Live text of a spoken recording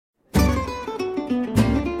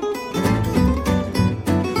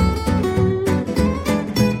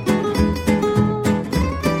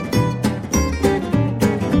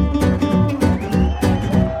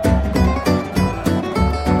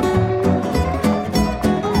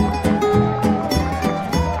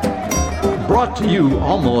brought to you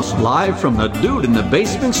almost live from the Dude in the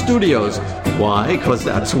Basement studios. Why? Because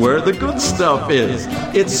that's where the good stuff is.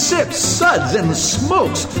 It's Sips, Suds, and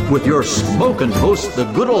Smokes with your smoking host, the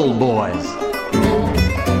good old boys.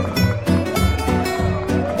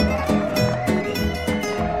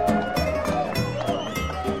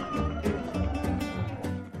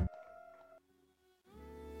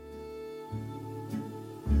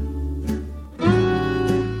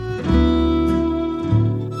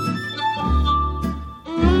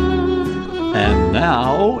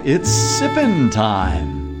 Now it's sippin'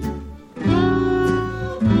 time.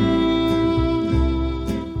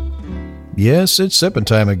 Yes, it's sippin'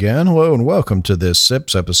 time again. Hello and welcome to this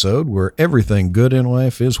Sips episode where everything good in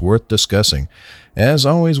life is worth discussing. As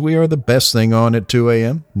always, we are the best thing on at 2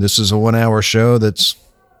 a.m. This is a 1 hour show that's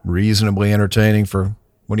reasonably entertaining for,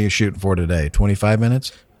 what are you shooting for today, 25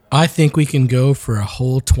 minutes? I think we can go for a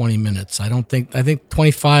whole 20 minutes. I think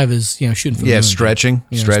 25 is, shooting for the moon. Stretching.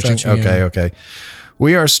 Okay.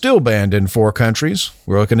 We are still banned in 4 countries.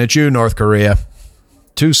 We're looking at you, North Korea.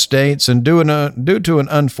 2 states, and due to an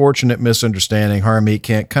unfortunate misunderstanding, Harmeet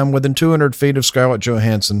can't come within 200 feet of Scarlett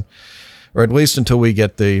Johansson, or at least until we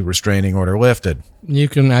get the restraining order lifted. You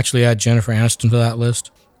can actually add Jennifer Aniston to that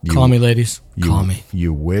list. Call me, ladies. Call me.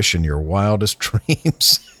 You wish in your wildest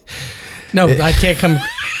dreams. No, I can't come.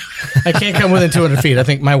 I can't come within 200 feet. I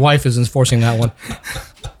think my wife is enforcing that one.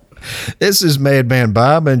 This is Made Man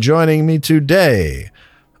Bob, and joining me today,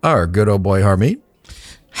 our good old boy Harmeet.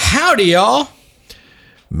 Howdy, y'all.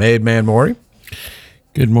 Made Man Maury.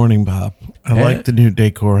 Good morning, Bob. I like the new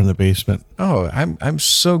decor in the basement. Oh, I'm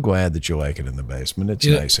so glad that you like it in the basement. It's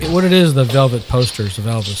nice. What it is, the velvet posters of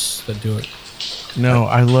Elvis that do it. No,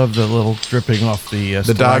 I love the little dripping off the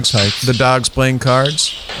dogs. The dogs playing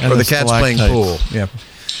cards, or the cats playing pool. Yeah.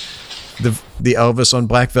 The Elvis on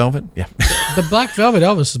black velvet. Yeah. The black velvet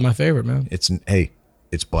Elvis is my favorite, man. It's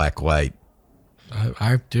black light.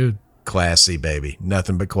 Dude. Classy, baby.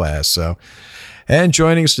 Nothing but class. So, and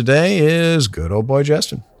joining us today is good old boy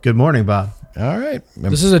Justin. Good morning, Bob. All right.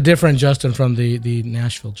 This is a different Justin from the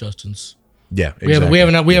Nashville Justins. Yeah, exactly. We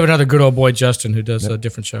have another good old boy Justin who does a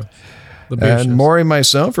different show. And Maury and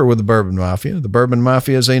myself are with the Bourbon Mafia. The Bourbon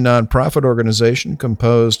Mafia is a nonprofit organization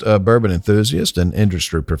composed of bourbon enthusiasts and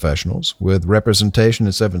industry professionals. With representation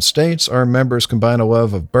in 7 states, our members combine a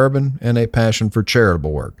love of bourbon and a passion for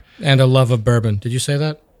charitable work. And a love of bourbon. Did you say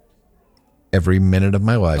that? Every minute of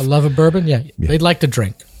my life. A love of bourbon? Yeah. They'd like to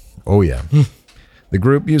drink. Oh, yeah. The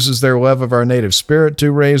group uses their love of our native spirit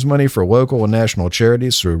to raise money for local and national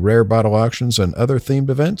charities through rare bottle auctions and other themed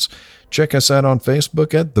events. Check us out on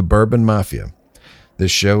Facebook at The Bourbon Mafia.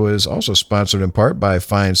 This show is also sponsored in part by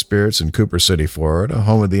Fine Spirits in Cooper City, Florida,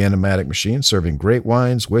 home of the Enigmatic Machine, serving great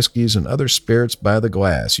wines, whiskeys, and other spirits by the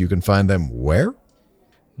glass. You can find them where?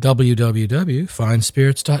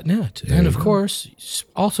 www.finespirits.net. And, of course,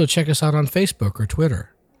 also check us out on Facebook or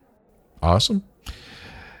Twitter. Awesome.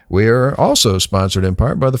 We are also sponsored in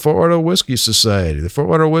part by the Fort Lauderdale Whiskey Society. The Fort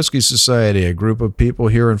Lauderdale Whiskey Society, a group of people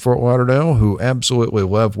here in Fort Lauderdale who absolutely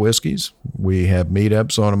love whiskeys. We have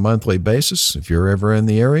meetups on a monthly basis. If you're ever in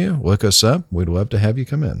the area, look us up. We'd love to have you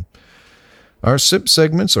come in. Our sip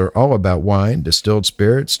segments are all about wine, distilled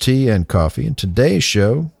spirits, tea, and coffee. And today's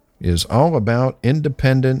show is all about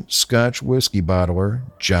independent Scotch whiskey bottler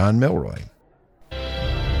John Milroy.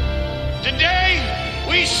 Today,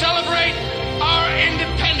 we celebrate our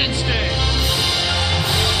Independence Day.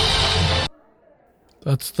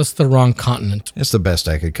 That's the wrong continent. It's the best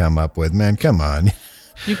I could come up with, man. Come on.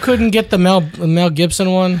 You couldn't get the Mel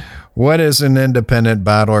Gibson one? What is an independent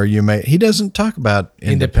bottler you may... He doesn't talk about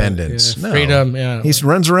independence. Yeah, freedom, yeah. He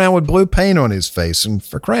runs around with blue paint on his face, and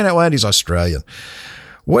for crying out loud, he's Australian.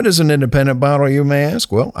 What is an independent bottler, you may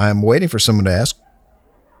ask? Well, I'm waiting for someone to ask.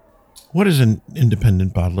 What is an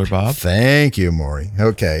independent bottler, Bob? Thank you, Maury.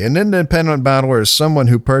 Okay, an independent bottler is someone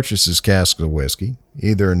who purchases casks of whiskey,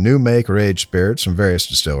 either new make or aged spirits from various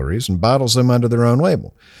distilleries, and bottles them under their own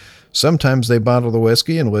label. Sometimes they bottle the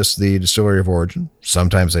whiskey and list the distillery of origin.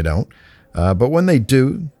 Sometimes they don't. But when they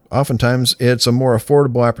do, oftentimes it's a more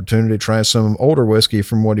affordable opportunity to try some older whiskey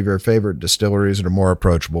from one of your favorite distilleries at a more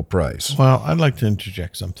approachable price. Well, I'd like to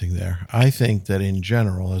interject something there. I think that in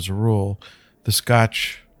general, as a rule, the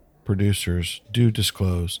Scotch producers do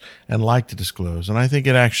disclose and like to disclose. And I think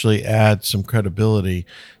it actually adds some credibility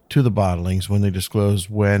to the bottlings when they disclose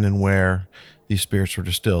when and where these spirits were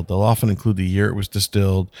distilled. They'll often include the year it was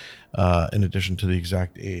distilled, in addition to the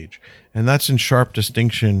exact age. And that's in sharp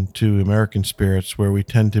distinction to American spirits, where we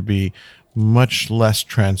tend to be much less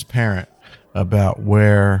transparent about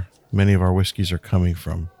where many of our whiskeys are coming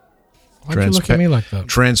from. Why'd you look at me like that?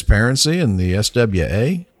 Transparency in the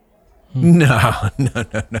SWA? No.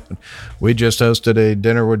 We just hosted a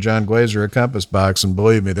dinner with John Glazer at Compass Box, and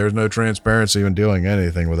believe me, there's no transparency in doing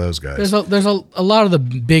anything with those guys. There's a lot of the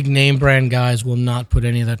big name brand guys will not put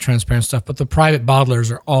any of that transparent stuff, but the private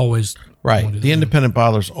bottlers are always Right. The independent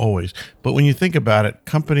bottlers always. But when you think about it,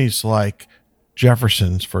 companies like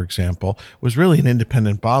Jefferson's, for example, was really an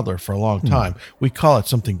independent bottler for a long time. We call it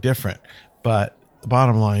something different, but the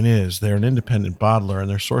bottom line is they're an independent bottler and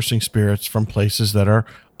they're sourcing spirits from places that are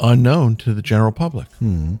unknown to the general public.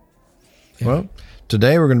 Well,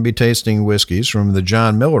 today we're going to be tasting whiskeys from the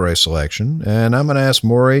John Milroy selection, and I'm going to ask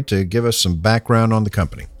Maury to give us some background on the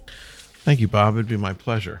company. Thank you, Bob. It'd be my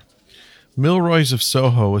pleasure. Milroy's of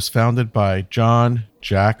Soho was founded by John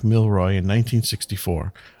Jack Milroy in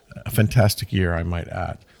 1964. A fantastic year, I might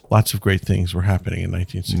add. Lots of great things were happening in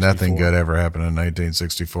 1964. Nothing good ever happened in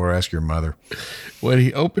 1964. Ask your mother. When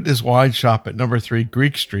he opened his wine shop at number 3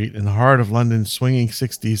 Greek Street in the heart of London's swinging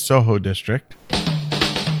 60s Soho district.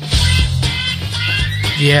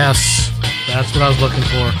 Yes, that's what I was looking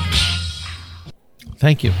for.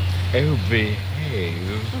 Thank you. Oh, behave.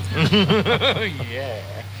 Yeah.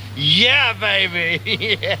 Yeah,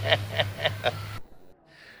 baby. Yeah.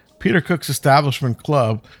 Peter Cook's Establishment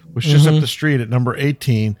Club was just up the street at number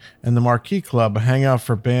 18, and the Marquee Club, a hangout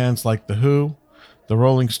for bands like The Who, The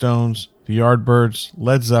Rolling Stones, The Yardbirds,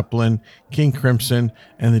 Led Zeppelin, King Crimson,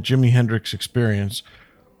 and the Jimi Hendrix Experience,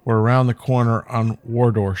 were around the corner on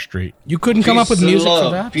Wardour Street. You couldn't come up with music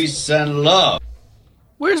for that? Peace and love.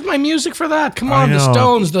 Where's my music for that? Come I on, the know.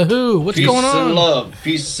 Stones, the Who. What's Peace going and on? love.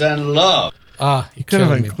 Peace and love. You Could have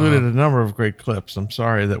killing me, included Bob. a number of great clips. I'm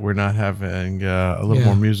sorry that we're not having a little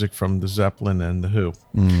more music from the Zeppelin and the Who.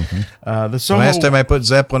 The Soho, Last time I put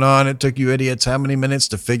Zeppelin on, it took you idiots how many minutes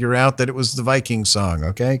to figure out that it was the Viking song,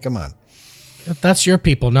 okay? Come on. That's your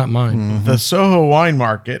people, not mine. The Soho Wine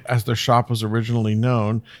Market, as their shop was originally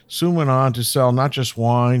known, soon went on to sell not just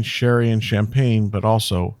wine, sherry, and champagne, but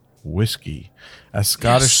also whiskey. As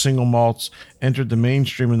Scottish single malts entered the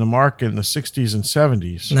mainstream in the market in the 60s and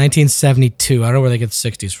 70s. 1972. I don't know where they get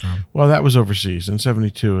 60s from. Well, that was overseas. In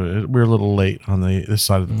 72, we were a little late on this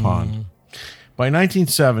side of the pond. By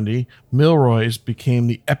 1970, Milroy's became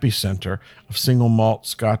the epicenter of the single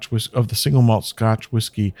malt Scotch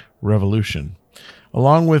whiskey revolution.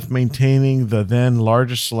 Along with maintaining the then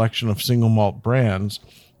largest selection of single malt brands,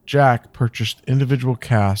 Jack purchased individual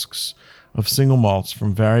casks of single malts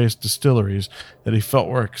from various distilleries that he felt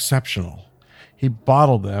were exceptional. He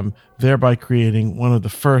bottled them, thereby creating one of the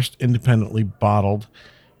first independently bottled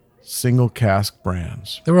single cask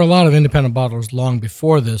brands. There were a lot of independent bottlers long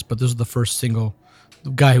before this, but this is the first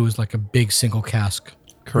guy who was like a big single cask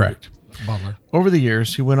Correct. bottler. Over the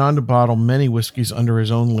years, he went on to bottle many whiskeys under his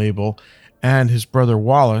own label, and his brother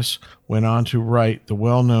Wallace went on to write the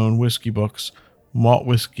well-known whiskey books Malt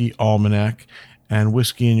Whiskey Almanac and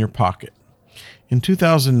Whiskey in Your Pocket. In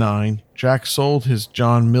 2009, Jack sold his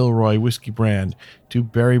John Milroy whiskey brand to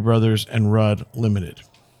Berry Brothers and Rudd Limited.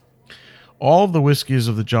 All of the whiskeys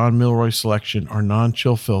of the John Milroy selection are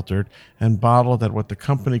non-chill filtered and bottled at what the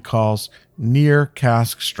company calls near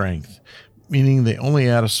cask strength, meaning they only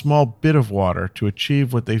add a small bit of water to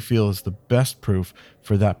achieve what they feel is the best proof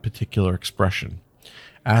for that particular expression,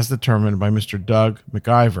 as determined by Mr. Doug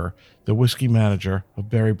Macgyvered, the whiskey manager of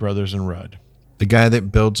Berry Brothers and Rudd. The guy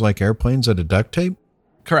that builds like airplanes out of duct tape?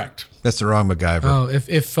 Correct. That's the wrong MacGyver. Oh,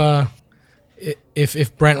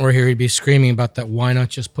 if Brent were here, he'd be screaming about that. Why not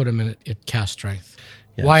just put him in at cast strength?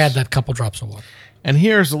 Yes. Why add that couple drops of water? And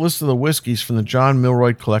here's a list of the whiskeys from the John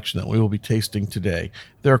Milroy collection that we will be tasting today.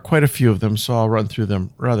 There are quite a few of them, so I'll run through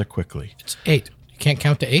them rather quickly. It's 8. You can't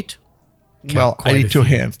count to 8? Well, I quite a need 2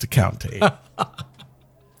 few. hands to count to 8.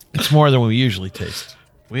 It's more than we usually taste.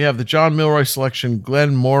 We have the John Milroy selection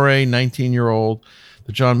Glen Moray, 19-year-old.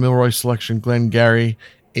 The John Milroy selection Glen Gary,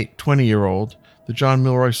 20-year-old. The John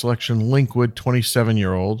Milroy selection Linkwood,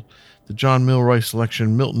 27-year-old. The John Milroy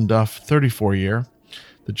selection Milton Duff, 34-year.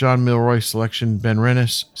 The John Milroy selection Ben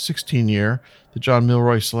Rennis, 16-year. The John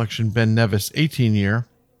Milroy selection Ben Nevis, 18-year.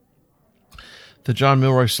 The John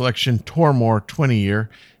Milroy selection Tormore, 20-year.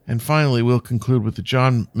 And finally, we'll conclude with the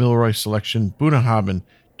John Milroy selection Bunnahabhain,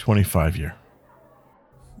 25-year.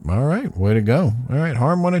 All right, way to go. All right,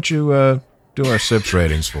 Harm, why don't you do our sips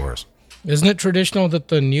ratings for us? Isn't it traditional that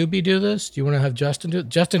the newbie do this? Do you want to have Justin do it?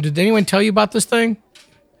 Justin, did anyone tell you about this thing?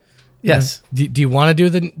 Yes. Do you want to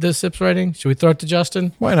do the sips rating? Should we throw it to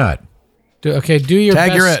Justin? Why not? Do your Tag,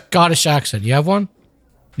 you're best it. Scottish accent. You have one?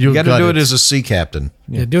 You got to do it as a sea captain.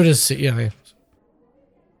 Yeah, do it as yeah.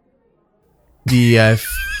 The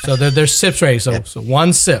So there's sips rating. So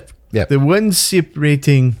one sip. the one sip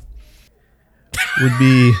rating would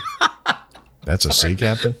be That's a sea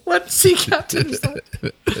captain? What sea captain is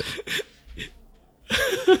that?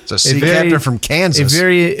 It's a sea captain from Kansas.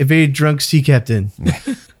 A very drunk sea captain.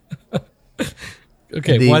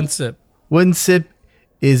 Okay, one sip. One sip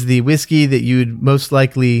is the whiskey that you'd most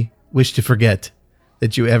likely wish to forget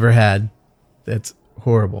that you ever had. That's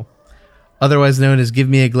horrible. Otherwise known as give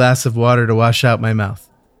me a glass of water to wash out my mouth.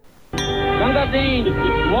 Water. Bring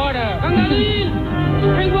water.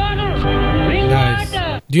 Bring Nice.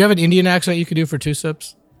 water. Do you have an Indian accent you could do for 2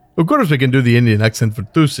 sips? Of course we can do the Indian accent for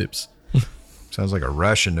 2 sips. Sounds like a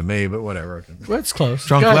Russian to me, but whatever. Well, it's close.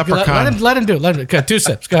 Drunk Go ahead, leprechaun. Let him do it. Okay, 2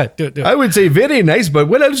 sips. Go ahead. Do it. I would say very nice, but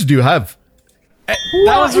what else do you have?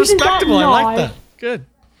 That was respectable. I like that. Good.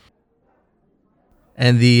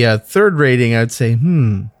 And the third rating, I would say,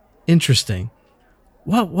 interesting.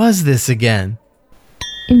 What was this again?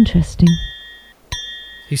 Interesting.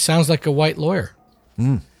 He sounds like a white lawyer.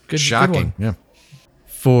 Good. Shocking. Good one. Yeah.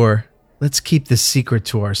 4. Let's keep this secret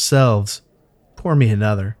to ourselves. Pour me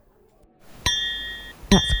another.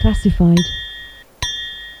 That's classified.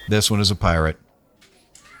 This one is a pirate.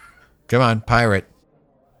 Come on, pirate.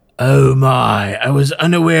 Oh my, I was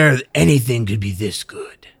unaware that anything could be this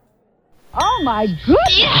good. Oh my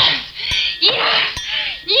goodness! Yes. Yes.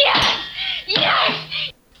 Yes. Yes.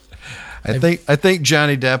 I think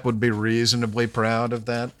Johnny Depp would be reasonably proud of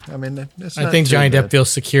that. I mean, it's I not think too Johnny bad. Depp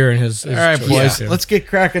feels secure in his All right, choice boys. here. Let's get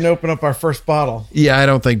cracking. Open up our first bottle. Yeah, I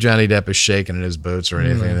don't think Johnny Depp is shaking in his boots or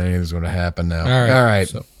anything. Anything's going to happen now. All right.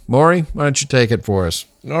 So, Maury, why don't you take it for us?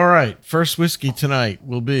 All right. First whiskey tonight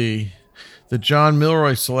will be the John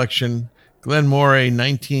Milroy Selection Glenmorangie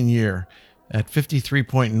 19-year at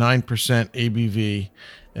 53.9% ABV.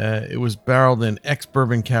 It was barreled in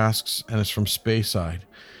ex-bourbon casks and is from Speyside.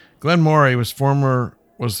 Glenmorangie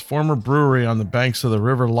was former brewery on the banks of the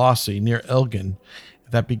River Lossy near Elgin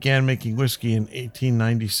that began making whiskey in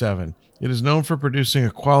 1897. It is known for producing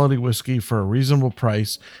a quality whiskey for a reasonable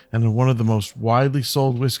price and is one of the most widely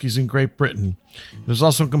sold whiskeys in Great Britain. It is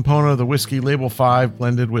also a component of the Whiskey Label 5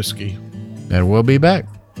 blended whiskey. And we'll be back.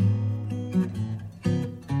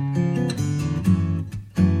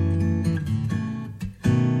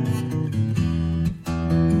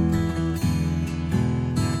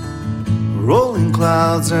 Rolling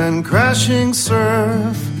clouds and crashing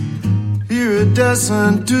surf. Here at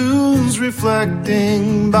descent dunes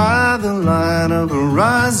reflecting by the light of a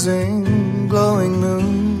rising glowing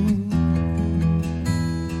moon.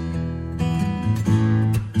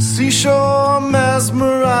 Seashore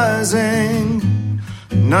mesmerizing,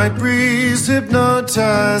 night breeze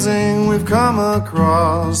hypnotizing. We've come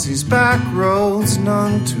across these back roads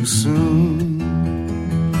none too soon.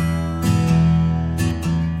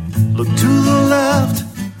 Look to the left,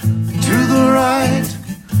 to the right.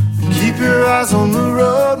 Keep your eyes on the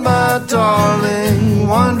road, my darling.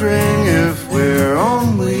 Wondering if we're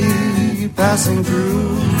only passing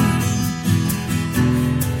through.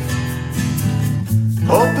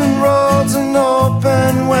 Open roads and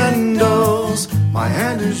open windows. My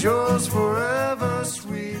hand is yours forever,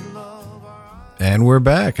 sweet love. And we're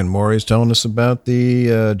back, and Maury's telling us about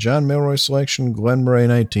the John Milroy Selection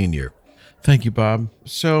Glenmorangie 19-year. Thank you, Bob.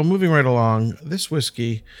 So moving right along, this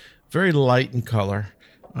whiskey, very light in color.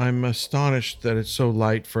 I'm astonished that it's so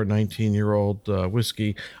light for a 19-year-old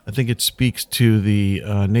whiskey. I think it speaks to the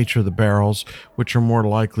nature of the barrels, which are more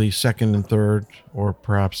likely second and third, or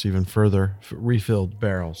perhaps even further, refilled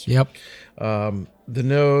barrels. Yep. The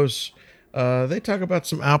nose, they talk about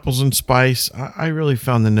some apples and spice. I really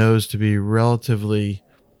found the nose to be relatively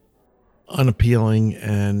unappealing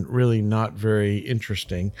and really not very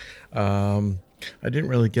interesting. I didn't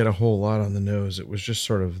really get a whole lot on the nose. It was just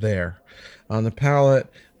sort of there. On the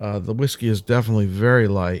palate, the whiskey is definitely very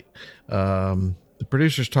light. The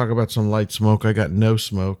producers talk about some light smoke. I got no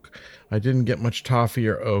smoke. I didn't get much toffee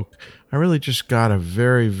or oak. I really just got a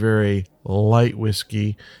very, very light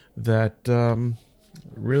whiskey that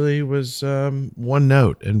really was one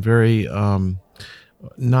note and very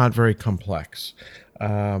not very complex.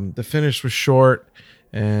 The finish was short,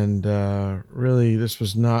 and really this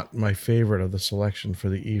was not my favorite of the selection for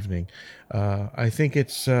the evening. I think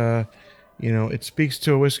it's, it speaks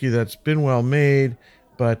to a whiskey that's been well made,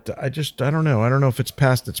 but I don't know. I don't know if it's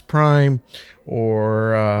past its prime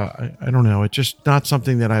or I don't know. It's just not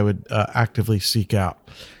something that I would actively seek out.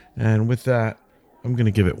 And with that, I'm going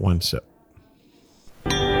to give it one sip.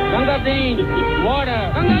 Water. Bring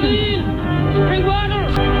water.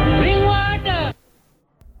 Bring water.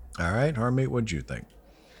 All right, Harmeet, what'd you think?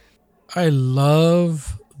 I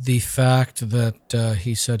love the fact that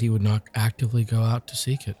he said he would not actively go out to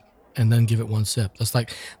seek it and then give it one sip.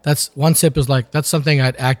 That's one sip is like, that's something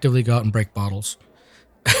I'd actively go out and break bottles.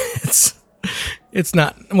 It's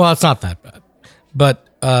not that bad. But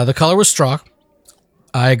the color was straw.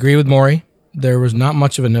 I agree with Maury. There was not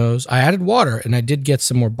much of a nose. I added water, and I did get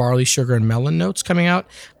some more barley, sugar, and melon notes coming out.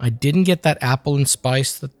 I didn't get that apple and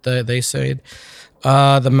spice that they said.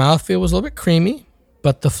 The mouthfeel was a little bit creamy,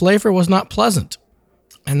 but the flavor was not pleasant.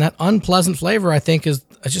 And that unpleasant flavor, I think, is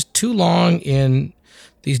just too long in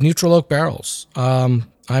these neutral oak barrels.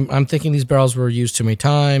 I'm thinking these barrels were used too many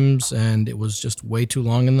times, and it was just way too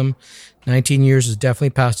long in them. 19 years is definitely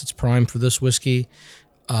past its prime for this whiskey.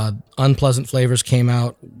 Unpleasant flavors came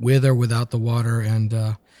out with or without the water, and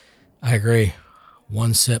I agree.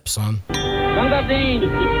 1 sip, son. Water.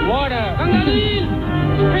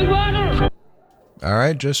 Bring water. All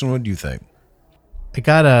right, Justin, what do you think? I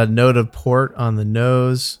got a note of port on the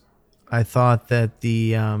nose. I thought that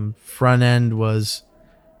the front end was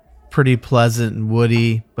pretty pleasant and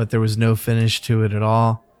woody, but there was no finish to it at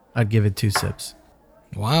all. I'd give it 2 sips.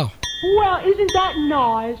 Wow. Well, isn't that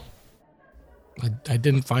nice? I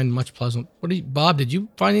didn't find much pleasant. Bob, did you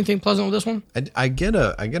find anything pleasant with this one? I get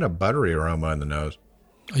a buttery aroma in the nose.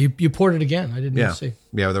 Oh, you poured it again. I didn't see.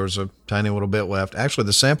 Yeah, there was a tiny little bit left. Actually,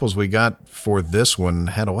 the samples we got for this one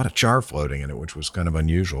had a lot of char floating in it, which was kind of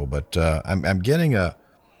unusual. But I'm getting a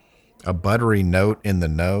buttery note in the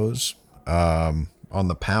nose. On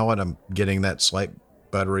the palate, I'm getting that slight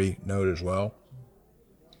buttery note as well.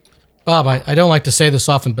 Bob, I don't like to say this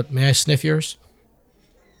often, but may I sniff yours?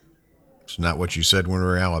 It's not what you said when we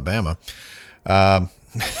were in Alabama.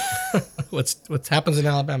 What happens in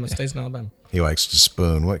Alabama stays in Alabama. He likes to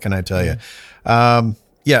spoon. What can I tell you?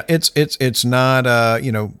 Yeah, it's not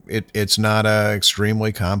it's not a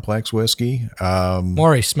extremely complex whiskey.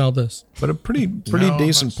 Maury, smell this. But a pretty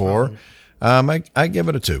decent pour. I give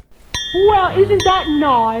it a 2. Well, isn't that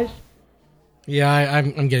nice? Yeah,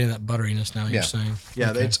 I'm getting that butteriness now. You're saying.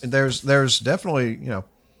 Yeah, Okay. there's definitely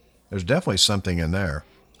there's definitely something in there.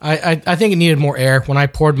 I think it needed more air. When I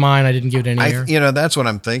poured mine, I didn't give it any air. That's what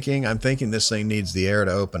I'm thinking. I'm thinking this thing needs the air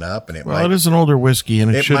to open up, and it is an older whiskey,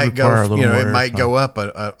 and it should might require a little more it might airtime. go up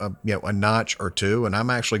a notch or 2. And I'm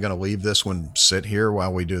actually going to leave this one sit here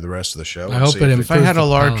while we do the rest of the show. I hope it If I had a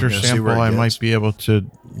larger see sample, where it I gets. might be able to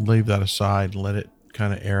leave that aside and let it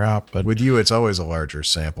kind of air out. But With you, it's always a larger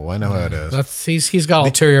sample. I know how it is. He's got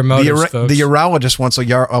ulterior motives, folks. The urologist wants a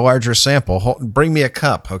larger sample. Bring me a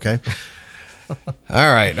cup, okay?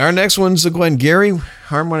 All right. Our next one's the Glengarry.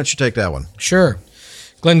 Harm, why don't you take that one? Sure.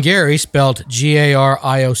 Glengarry, spelled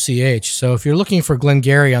Garrioch. So if you're looking for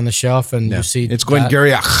Glengarry on the shelf and you see It's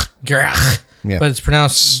Glengarry. Yeah. but it's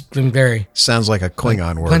pronounced Glengarry. Sounds like a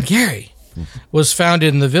Klingon word. Glengarry was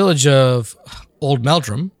founded in the village of Old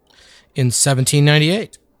Meldrum in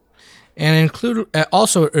 1798, and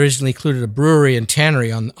also originally included a brewery and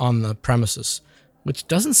tannery on the premises, which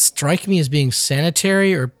doesn't strike me as being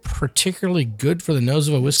sanitary or particularly good for the nose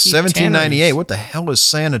of a whiskey. 1798. Tanneries. What the hell is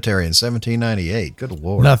sanitary in 1798? Good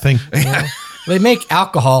Lord. nothing. They make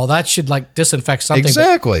alcohol. That should disinfect something.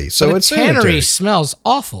 Exactly. So but it's a tannery sanitary. smells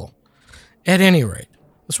awful. At any rate,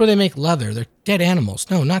 that's where they make leather. They're dead animals.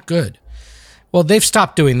 No, not good. Well, they've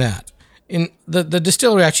stopped doing that. The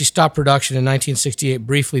distillery actually stopped production in 1968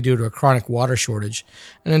 briefly due to a chronic water shortage,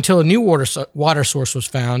 and until a new water source was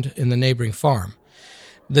found in the neighboring farm.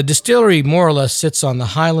 The distillery more or less sits on the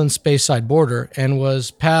Highland Speyside border and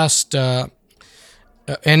was in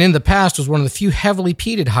the past was one of the few heavily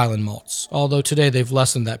peated Highland malts, although today they've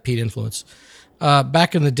lessened that peat influence.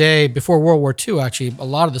 Back in the day, before World War II, actually, a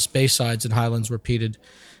lot of the Speysides and Highlands were peated,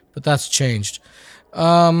 but that's changed.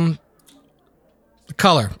 The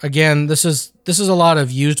color, again, this is a lot of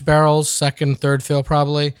used barrels, second, third fill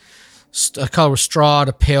probably. A color was straw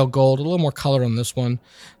to pale gold, a little more color on this one.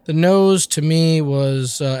 The nose to me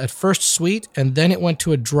was at first sweet, and then it went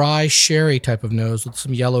to a dry sherry type of nose with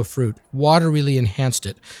some yellow fruit. Water really enhanced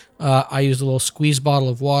it. I used a little squeeze bottle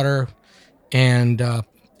of water, and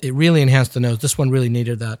it really enhanced the nose. This one really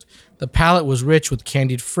needed that. The palate was rich with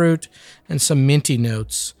candied fruit and some minty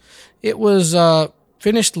notes. It was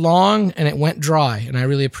finished long, and it went dry, and I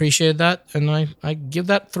really appreciated that, and I give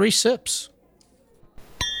that 3 sips.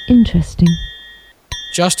 Interesting.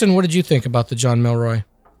 Justin, what did you think about the John Milroy? It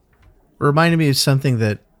reminded me of something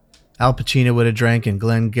that Al Pacino would have drank in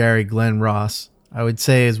Glengarry Glen Ross. I would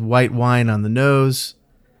say is white wine on the nose.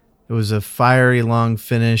 It was a fiery long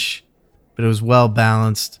finish, but it was well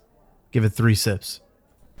balanced. Give it 3 sips.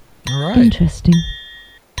 All right. Interesting.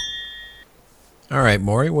 All right,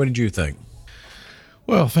 Maury, what did you think?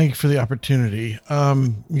 Well, thank you for the opportunity.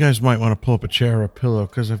 You guys might want to pull up a chair or a pillow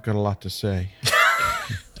because I've got a lot to say.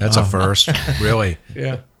 That's a first, really.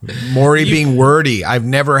 Yeah. Maury being wordy. I've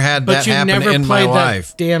never had that But you happen never in my played that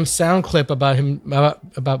life. damn sound clip about him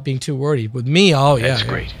about being too wordy. With me, oh yeah. That's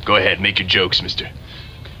great. Go ahead, make your jokes, Mr.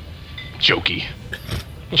 Jokey.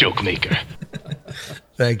 Joke maker.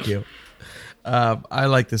 Thank you. I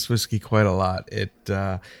like this whiskey quite a lot.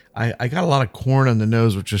 I got a lot of corn on the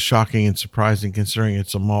nose, which is shocking and surprising considering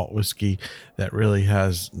it's a malt whiskey that really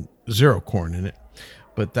has zero corn in it.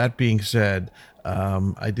 But that being said,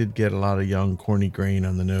 I did get a lot of young corny grain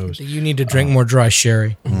on the nose. You need to drink more dry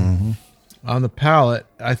sherry. Mm-hmm. On the palate,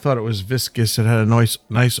 I thought it was viscous. It had a nice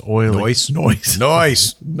oily, Noise.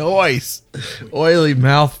 oily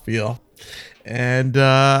mouthfeel. And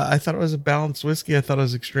I thought it was a balanced whiskey. I thought it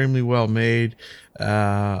was extremely well made.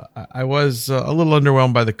 I was a little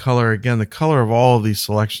underwhelmed by the color. Again, the color of all of these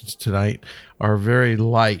selections tonight are very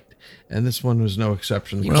light, and this one was no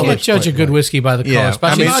exception. You can't judge a good whiskey by the color, Yeah,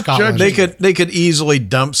 especially in not Scotland. They could easily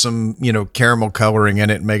dump some caramel coloring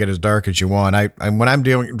in it and make it as dark as you want. When I'm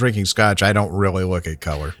drinking Scotch, I don't really look at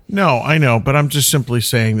color. No, I know, but I'm just simply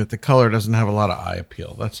saying that the color doesn't have a lot of eye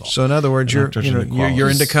appeal. That's all. So in other words, I'm you're not judging the you're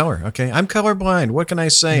qualities. into color. Okay, I'm colorblind. What can I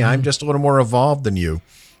say? I'm just a little more evolved than you.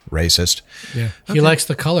 Racist. Yeah, he likes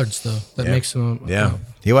the coloreds though. That Yeah. makes him. Yeah,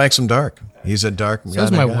 he likes them dark. He's a dark. So is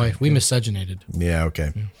kind my of guy. wife. We miscegenated. Yeah.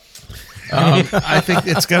 Okay. I think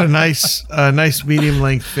it's got a nice medium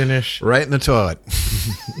length finish. Right in the toilet.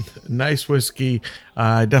 Nice whiskey.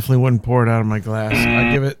 I definitely wouldn't pour it out of my glass.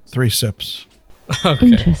 I give it 3 sips.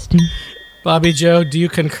 Interesting. Bobby Joe, do you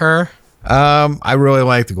concur? I really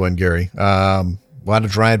like the Glengarry. A lot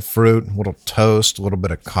of dried fruit, a little toast, a little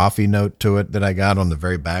bit of coffee note to it that I got on the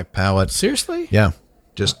very back palate. Seriously? Yeah.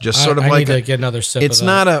 Just sort of I like need to get another sip. it's of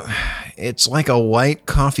that. not it's like a white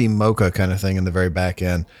coffee mocha kind of thing in the very back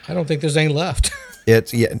end. I don't think there's any left.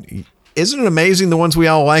 Isn't it amazing? The ones we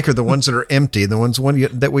all like are the ones that are empty. The ones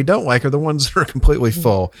that we don't like are the ones that are completely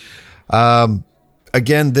full.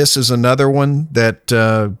 Again, this is another one that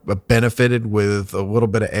benefited with a little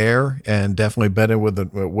bit of air and definitely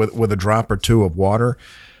benefited with a drop or two of water.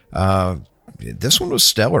 This one was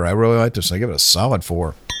stellar. I really liked this. I give it a solid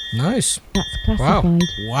 4. Nice. That's classified.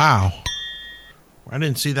 Wow. I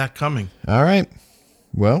didn't see that coming. All right.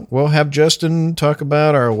 Well, we'll have Justin talk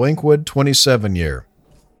about our Linkwood 27 year.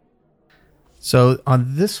 So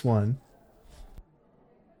on this one,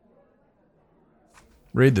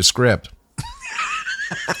 Read the script.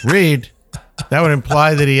 Read. That would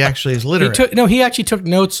imply that he actually is literate. He actually took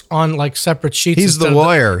notes on like separate sheets. He's the instead of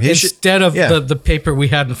lawyer. instead of yeah. the paper we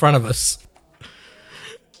had in front of us.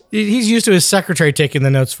 He's used to his secretary taking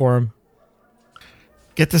the notes for him.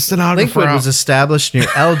 Get the stenographer Linkwood out. was established near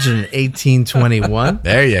Elgin in 1821.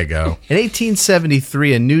 There you go. In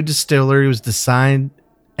 1873, a new distillery was designed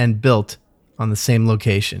and built on the same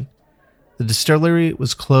location. The distillery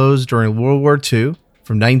was closed during World War II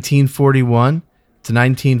from 1941 to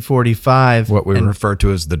 1945. What we and, refer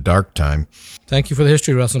to as the dark time. Thank you for the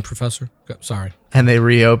history lesson, Professor. Sorry. and they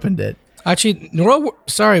reopened it. Actually, World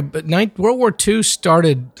War II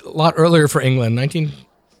started a lot earlier for England,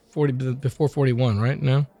 1940, before 41, right?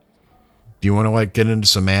 No? Do you want to get into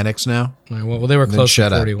semantics now? All right, well, they were Then close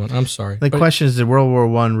shut to up. 41. I'm sorry. The question is, did World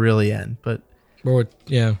War I really end? But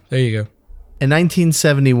Yeah, there you go. in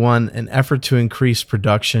 1971, an effort to increase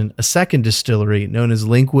production, a second distillery known as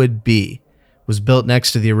Linkwood B was built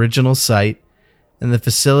next to the original site, and the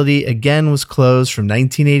facility again was closed from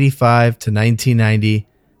 1985 to 1990,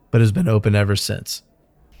 but has been open ever since.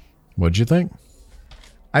 What'd you think?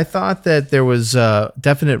 I thought that there was a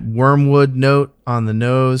definite wormwood note on the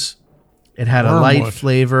nose. It had a light Wormwood.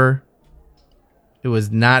 flavor. It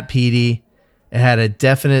was not peaty. It had a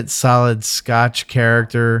definite solid Scotch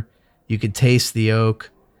character. You could taste the oak.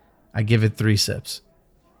 I give it 3 sips.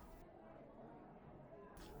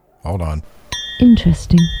 Hold on.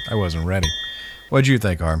 Interesting. I wasn't ready. What'd you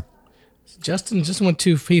think, Harm? Justin just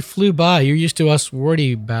he flew by. You're used to us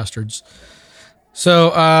wordy bastards.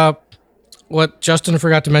 So, what Justin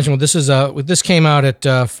forgot to mention, this came out at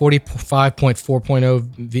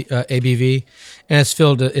 45.4.0 ABV, and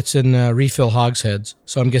it's in refill hogsheads.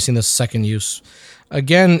 So I'm guessing the second use.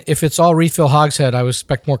 Again, if it's all refill hogshead, I would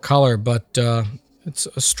expect more color, but it's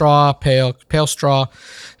a straw, pale straw.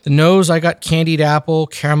 The nose, I got candied apple,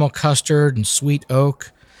 caramel custard, and sweet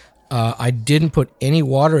oak. I didn't put any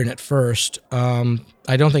water in at first. I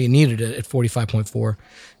don't think it needed it at 45.4.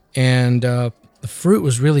 And the fruit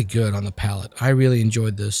was really good on the palate. I really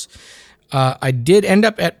enjoyed this. I did end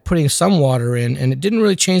up putting some water in, and it didn't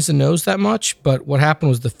really change the nose that much, but what happened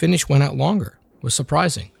was the finish went out longer. It was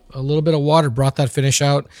surprising. A little bit of water brought that finish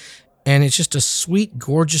out, and it's just a sweet,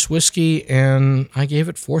 gorgeous whiskey, and I gave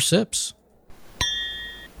it 4 sips.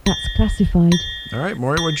 That's classified. All right,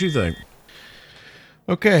 Maury, what'd you think?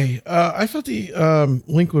 Okay, I thought the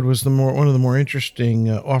Linkwood was one of the more interesting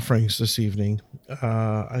offerings this evening.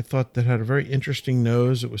 I thought that had a very interesting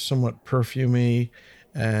nose. It was somewhat perfumey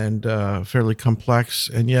and fairly complex,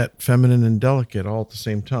 and yet feminine and delicate all at the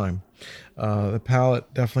same time. The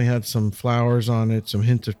palate definitely had some flowers on it, some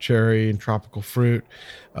hint of cherry and tropical fruit.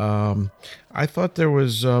 I thought there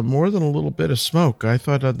was more than a little bit of smoke. I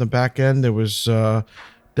thought on the back end there was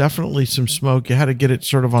definitely some smoke. You had to get it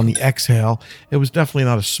sort of on the exhale. It was definitely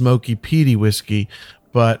not a smoky, peaty whiskey,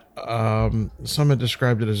 but some had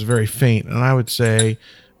described it as very faint. And I would say,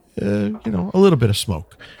 a little bit of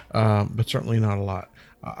smoke, but certainly not a lot.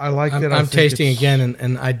 I like it. I'm tasting again,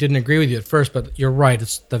 and I didn't agree with you at first, but you're right.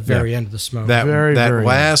 It's the very end of the smoke. That very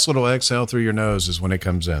last little exhale through your nose is when it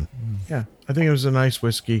comes in. Yeah, I think it was a nice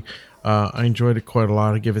whiskey. I enjoyed it quite a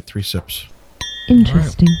lot. I give it 3 sips.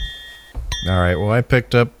 Interesting. All right. Well, I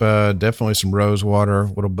picked up definitely some rose water, a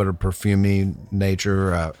little bit of perfumey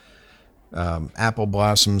nature, apple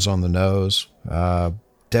blossoms on the nose,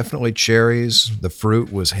 definitely cherries. The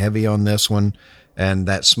fruit was heavy on this one. And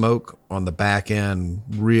that smoke on the back end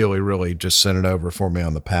really, really just sent it over for me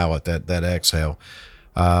on the palate, that exhale.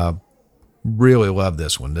 Really love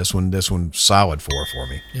this one. This one solid 4 for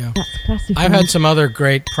me. Yeah. That's classified. I've had some other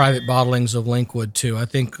great private bottlings of Linkwood, too. I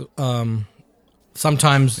think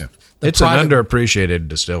sometimes... Yeah. It's an underappreciated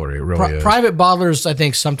distillery. It really is. Private bottlers, I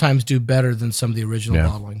think, sometimes do better than some of the original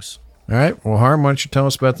bottlings. All right. Well, Harm, why don't you tell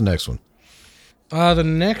us about the next one? The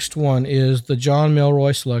next one is the John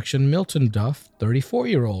Milroy Selection Milton Duff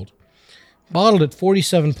 34-year-old. Bottled at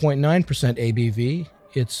 47.9% ABV.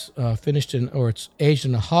 It's it's aged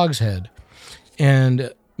in a hogshead.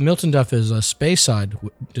 And Milton Duff is a Speyside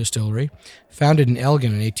distillery, founded in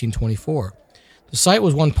Elgin in 1824. The site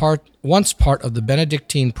was once part of the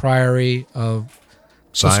Benedictine Priory of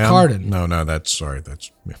Plascarden. No, that's yeah.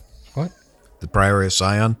 What? The Priory of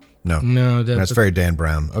Sion? No, that's very Dan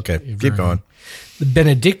Brown. Okay, keep going. The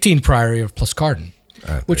Benedictine Priory of Plascarden,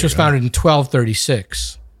 which was founded in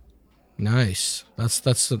 1236. Nice. That's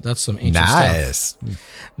some ancient stuff.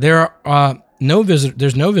 There are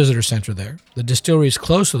there's no visitor center there. The distillery is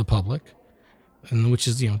closed to the public, and which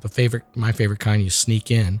is my favorite kind. You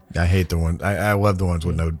sneak in. I hate the one. I love the ones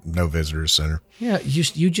with no visitor center. Yeah,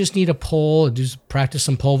 you just need a pole. Practice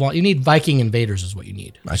some pole vault. You need Viking invaders is what you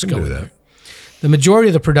need. I can do that. There. The majority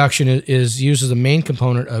of the production is used as a main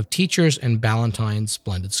component of Teacher's and Ballantine's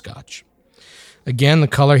blended Scotch. Again, the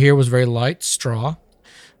color here was very light, straw.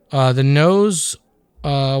 The nose,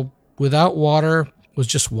 without water, was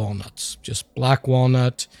just walnuts, just black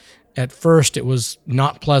walnut. At first, it was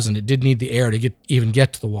not pleasant. It did need the air to even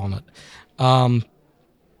get to the walnut.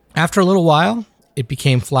 After a little while, it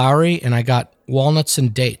became flowery, and I got walnuts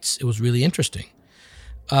and dates. It was really interesting.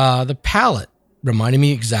 The palate reminded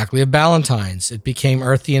me exactly of Ballantine's. It became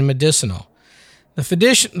earthy and medicinal. The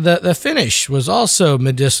finish was also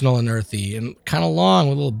medicinal and earthy and kind of long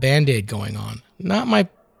with a little Band-Aid going on. Not my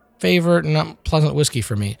favorite, not pleasant whiskey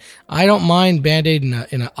for me. I don't mind Band-Aid in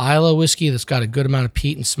an Islay whiskey that's got a good amount of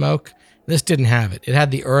peat and smoke. This didn't have it. It had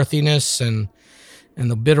the earthiness and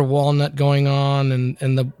the bitter walnut going on,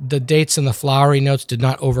 and the dates and the flowery notes did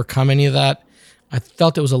not overcome any of that. I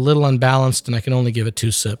felt it was a little unbalanced, and I can only give it 2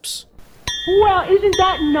 sips. Well, isn't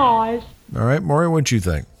that nice? All right, Maury, what'd you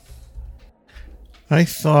think? I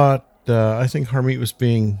thought, I think Harmeet was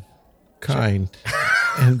being kind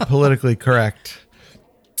and politically correct.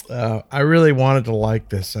 I really wanted to like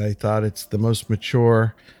this. I thought it's the most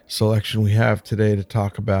mature selection we have today to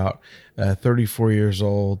talk about. 34 years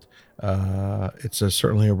old. It's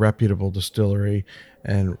certainly a reputable distillery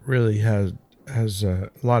and really has a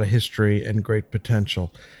lot of history and great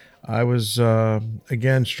potential. I was,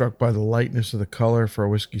 again, struck by the lightness of the color for a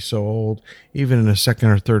whiskey so old. Even in a second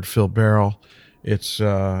or third fill barrel, it's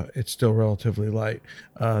still relatively light.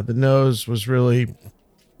 The nose was really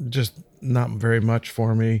just not very much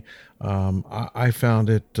for me. I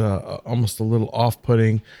found it almost a little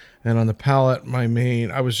off-putting. And on the palate,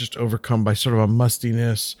 I was just overcome by sort of a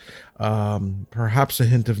mustiness, perhaps a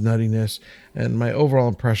hint of nuttiness. And my overall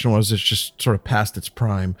impression was it's just sort of past its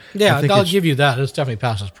prime. Yeah, I'll give you that. It's definitely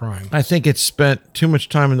past its prime. I think it spent too much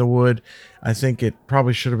time in the wood. I think it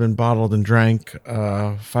probably should have been bottled and drank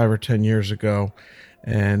 5 or 10 years ago.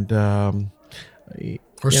 And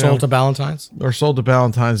sold to Ballantine's? Or sold to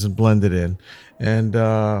Ballantine's and blended in. And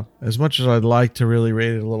as much as I'd like to really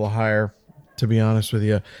rate it a little higher, to be honest with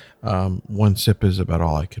you, 1 sip is about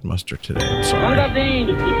all I could muster today. I'm sorry.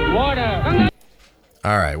 Water.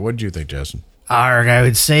 All right, what did you think, Justin? Arg, I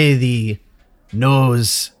would say the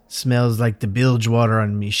nose smells like the bilge water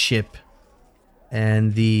on me ship.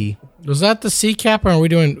 And the Was that the sea captain? Or are we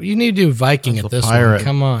doing? You need to do Viking at this pirate. one.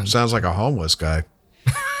 Come on. Sounds like a homeless guy.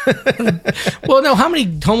 Well, no. How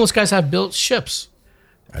many homeless guys have built ships?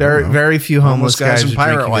 there are very few homeless guys in who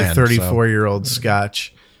pirate drinking land, a 34-year-old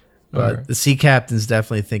scotch. But the sea captain's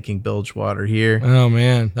definitely thinking bilge water here. Oh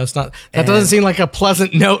man, that doesn't seem like a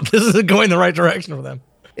pleasant note. This isn't going the right direction for them.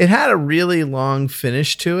 It had a really long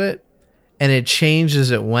finish to it, and it changed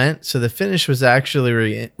as it went. So the finish was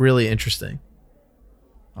actually really interesting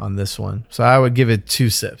on this one. So I would give it 2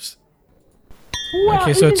 sips. Well,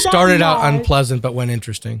 Okay, so it isn't that started out nice? unpleasant but went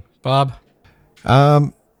interesting. Bob, I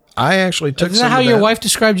actually took isn't some that how of your that. wife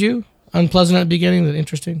described you? Unpleasant at the beginning, then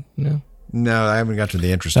interesting? No. No, I haven't got to the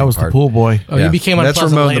interesting That was part. the pool boy. Oh, you became That's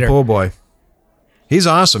unpleasant Ramon, later. the pool boy. He's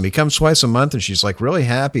awesome. He comes twice a month, and she's like really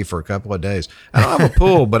happy for a couple of days. I don't have a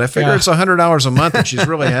pool, but I figure Yeah. it's $100 a month, and she's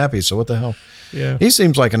really happy. So what the hell? Yeah. He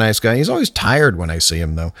seems like a nice guy. He's always tired when I see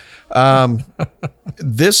him, though.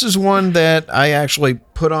 This is one that I actually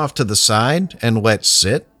put off to the side and let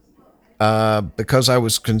sit because I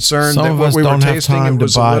was concerned Some that of what us we were don't have tasting time it to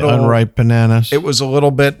was buy a little unripe bananas. It was a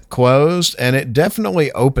little bit closed, and it definitely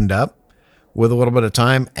opened up with a little bit of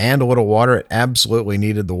time and a little water. It absolutely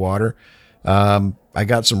needed the water. I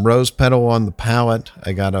got some rose petal on the palate.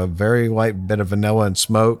 I got a very light bit of vanilla and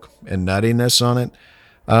smoke and nuttiness on it.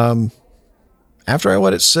 After I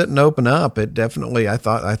let it sit and open up, it definitely, I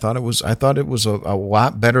thought it was a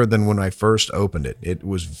lot better than when I first opened it. It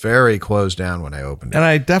was very closed down when I opened it. And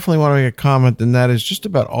I definitely want to make a comment, and that is just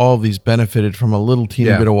about all of these benefited from a little teeny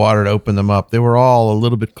Yeah. bit of water to open them up. They were all a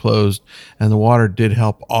little bit closed, and the water did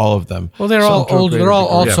help all of them. Well, they're Some all to a old. greater They're all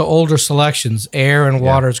degree. also older selections. Air and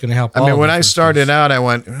water is going to help. I all mean, of when them I for started this. out, I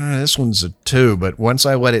went, this one's a 2. But once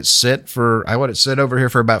I let it sit over here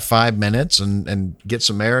for about 5 minutes and get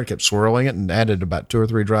some air. I kept swirling it and added about 2 or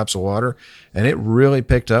 3 drops of water, and it really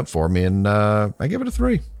picked up for me. And I give it a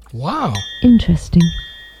 3. Wow. Interesting.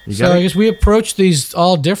 You So got I it? guess we approach these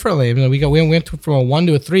all differently. I mean, we went from a 1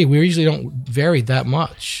 to a 3. We usually don't vary that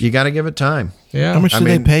much. You got to give it time. Yeah. How much I did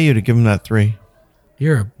mean- they pay you to give them that 3?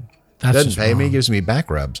 That's Doesn't just pay me, wrong. gives me back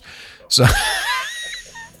rubs. So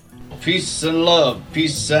Peace and love,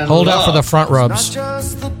 peace and Hold love. out for the front Not rubs.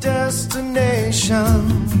 just the destination,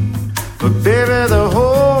 but baby, the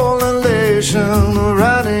whole elation of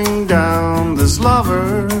riding down this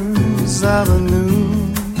lover's avenue.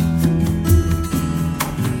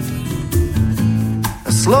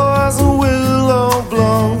 As slow as a willow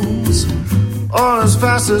blows, or as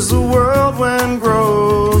fast as the whirlwind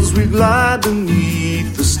grows, we glide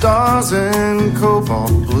beneath the stars in cobalt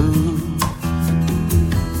blue.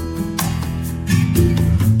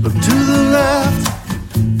 Look to the left,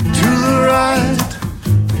 to the right.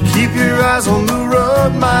 Keep your eyes on the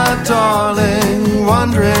road, my darling.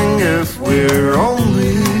 Wondering if we're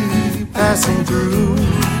only passing through.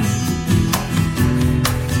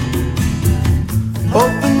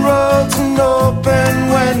 Open roads and open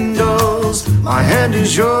windows. My hand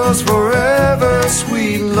is yours forever,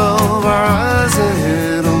 sweet love. Our eyes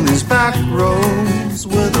ahead on these back roads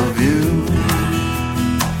with a view.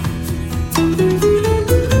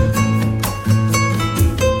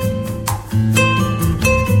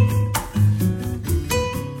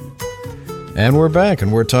 And we're back,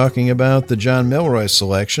 and we're talking about the John Milroy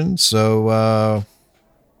selection. So,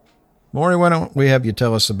 Maury, why don't we have you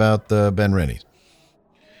tell us about the Ben Rennie's?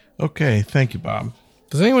 Okay, thank you, Bob.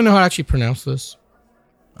 Does anyone know how to actually pronounce this?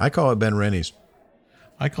 I call it Ben Rennie's.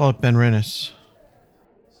 I call it Ben Rennes.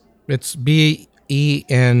 It's Benrinnes.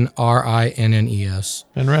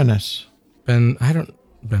 Ben Rennes. Ben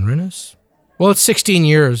Rennes? Well, it's 16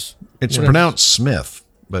 years. It's pronounced Smith,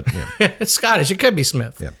 but yeah. It's Scottish. It could be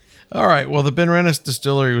Smith. Yeah. All right. Well, the Ben Rennes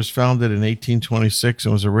distillery was founded in 1826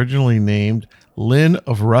 and was originally named Lynn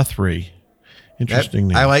of Ruthrie. Interesting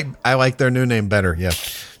name. I like their new name better. Yeah.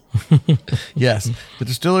 Yes. The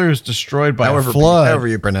distillery was destroyed by However a flood. however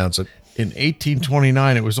you pronounce it. In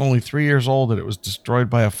 1829, it was only 3 years old and it was destroyed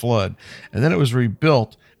by a flood. And then it was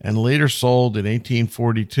rebuilt and later sold in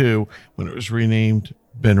 1842 when it was renamed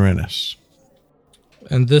Ben Rennes.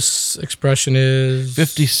 And this expression is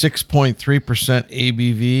 56.3%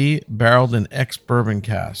 ABV, barreled in ex-bourbon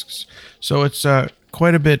casks. So it's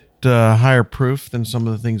quite a bit higher proof than some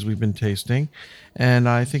of the things we've been tasting. And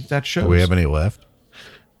I think that shows. Do we have any left?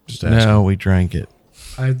 Just asking. No, we drank it.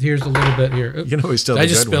 here's a little bit here. You know, we still Did I the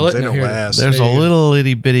just good spill ones. it? They No, don't here. last. There's There a you go. little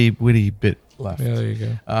itty bitty witty bit left. Yeah, there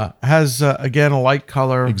you go. Has again a light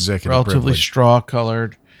color, Executive relatively privilege. straw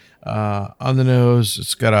colored. On the nose,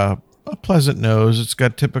 it's got a pleasant nose. It's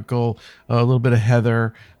got typical a little bit of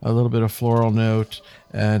heather, a little bit of floral note,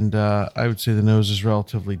 and I would say the nose is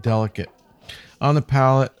relatively delicate. On the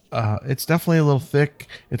palate, it's definitely a little thick.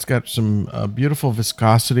 It's got some beautiful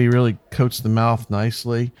viscosity, really coats the mouth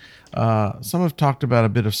nicely. Some have talked about a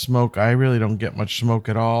bit of smoke. I really don't get much smoke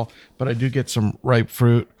at all, but I do get some ripe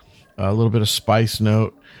fruit, a little bit of spice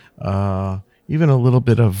note, even a little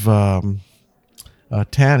bit of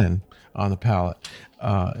tannin on the palate.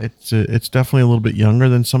 It's definitely a little bit younger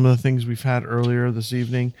than some of the things we've had earlier this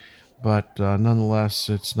evening, but nonetheless,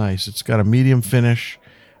 it's nice. It's got a medium finish,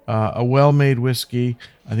 a well-made whiskey.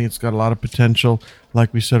 I think it's got a lot of potential.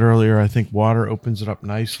 Like we said earlier, I think water opens it up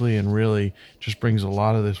nicely and really just brings a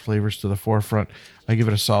lot of those flavors to the forefront. I give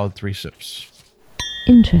it a solid 3 sips.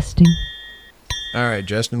 Interesting. All right,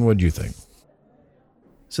 Justin, what do you think?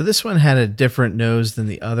 So this one had a different nose than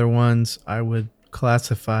the other ones. I would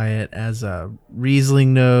classify it as a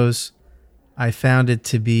Riesling nose. I found it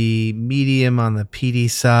to be medium on the peaty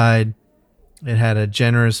side. It had a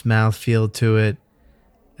generous mouthfeel to it.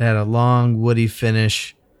 It had a long woody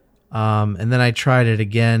finish. And then I tried it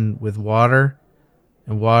again with water,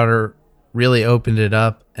 and water really opened it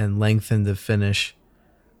up and lengthened the finish.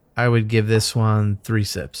 I would give this one 3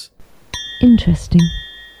 sips. Interesting.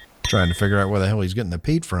 Trying to figure out where the hell he's getting the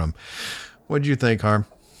peat from. What do you think, Harm?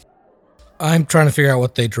 I'm trying to figure out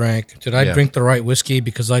what they drank. Did I Yeah. drink the right whiskey?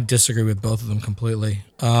 Because I disagree with both of them completely.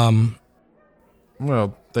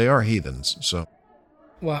 Well, they are heathens, so.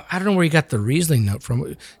 Well, I don't know where you got the Riesling note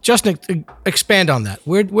from. Justin, expand on that.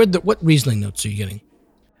 What Riesling notes are you getting?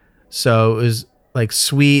 So it was like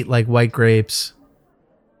sweet, like white grapes.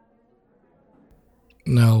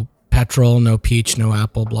 No petrol, no peach, no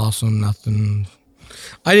apple blossom, nothing.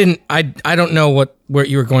 I don't know where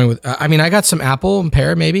you were going with. I mean, I got some apple and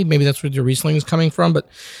pear, maybe that's where the Riesling is coming from, but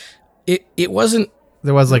it wasn't.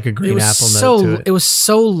 There was like a green apple note to it. It was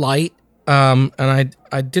so light, and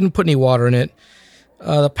I didn't put any water in it.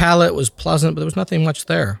 The palate was pleasant, but there was nothing much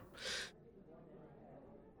there.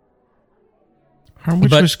 How much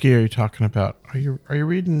whiskey are you talking about? Are you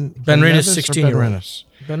reading Ben Rennes Nevis or 16 Ben year old. Rennes?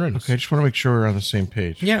 Ben Rennes. Okay, I just want to make sure we're on the same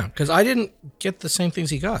page. Yeah, because I didn't get the same things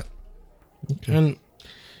he got. Okay. And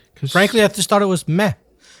frankly, I just thought it was meh.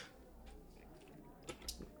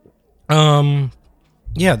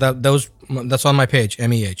 Yeah, that's on my page.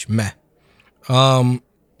 MEH, meh.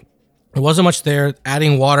 There wasn't much there.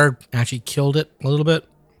 Adding water actually killed it a little bit.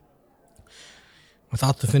 I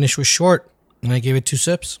thought the finish was short, and I gave it 2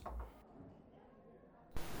 sips.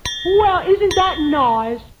 Well, isn't that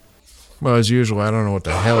nice? Well, as usual, I don't know what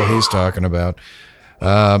the hell he's talking about.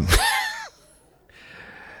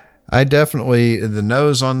 I definitely, the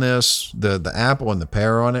nose on this, the apple and the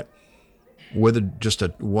pear on it, with just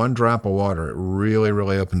one drop of water, it really,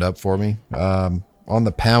 really opened up for me. On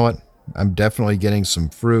the palate, I'm definitely getting some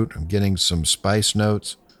fruit. I'm getting some spice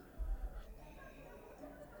notes.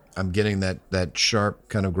 I'm getting that sharp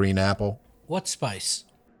kind of green apple. What spice?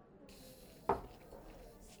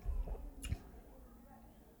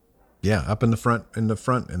 Yeah, up in the front, in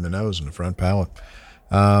the nose, in the front palate.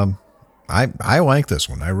 I like this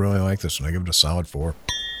one. I really like this one. I give it a solid 4.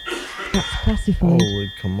 That's classified.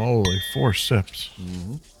 Holy camole, 4 sips.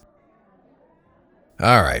 Mm-hmm.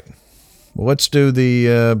 All right. Well, let's do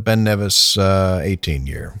the Ben Nevis 18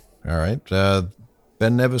 year. All right.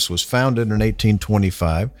 Ben Nevis was founded in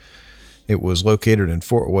 1825. It was located in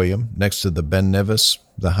Fort William, next to the Ben Nevis,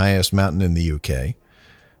 the highest mountain in the UK.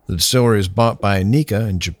 The distillery was bought by Nikka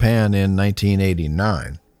in Japan in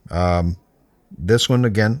 1989. This one,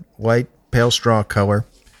 again, light, pale straw color.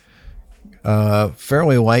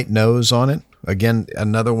 Fairly light nose on it. Again,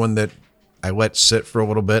 another one that I let sit for a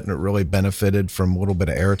little bit, and it really benefited from a little bit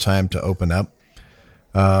of airtime to open up.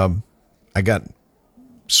 I got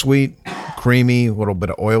sweet, creamy, a little bit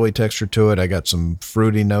of oily texture to it. I got some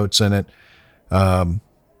fruity notes in it.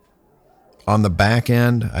 On the back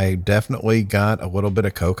end, I definitely got a little bit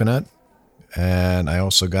of coconut, and I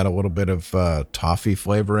also got a little bit of toffee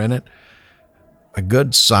flavor in it. A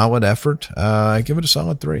good, solid effort. I give it a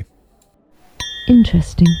solid 3.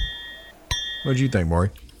 Interesting. What do you think, Maury?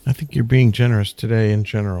 I think you're being generous today in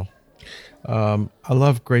general. I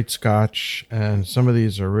love great scotch, and some of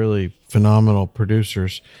these are really phenomenal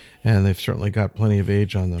producers, and they've certainly got plenty of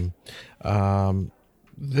age on them.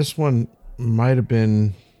 This one might have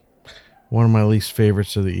been one of my least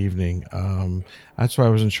favorites of the evening. That's why I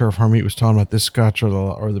wasn't sure if Harmeet was talking about this scotch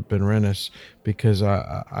or the Ben Rennes, because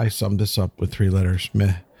I summed this up with 3 letters,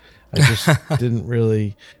 meh. I just didn't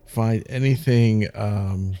really find anything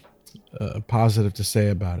positive to say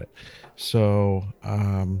about it. So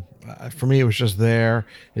for me, it was just there.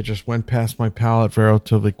 It just went past my palate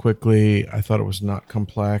relatively quickly. I thought it was not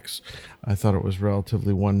complex. I thought it was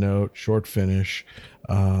relatively one note, short finish.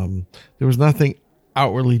 There was nothing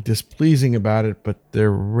outwardly displeasing about it, but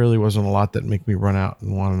there really wasn't a lot that make me run out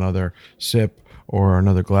and want another sip or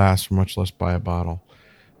another glass, much less buy a bottle.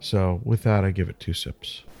 So with that, I give it 2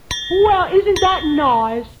 sips. Well, isn't that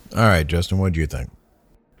nice? All right, Justin, what do you think?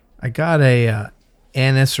 I got a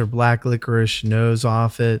anise or black licorice nose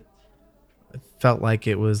off it. It felt like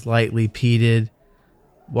it was lightly peated.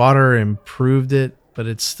 Water improved it, but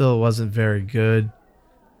it still wasn't very good.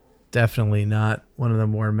 Definitely not one of the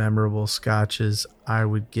more memorable scotches. I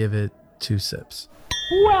would give it 2 sips.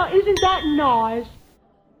 Well, isn't that nice?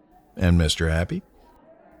 And Mr. Happy?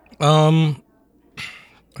 I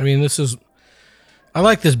mean, I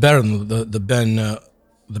like this better than the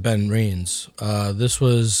Ben Reens. This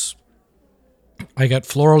was, I got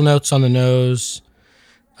floral notes on the nose.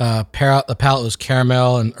 The palate was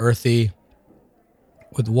caramel and earthy.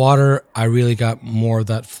 With water, I really got more of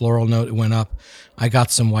that floral note. It went up. I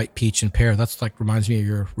got some white peach and pear. That's like reminds me of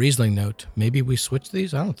your Riesling note. Maybe we switched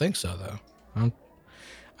these? I don't think so, though.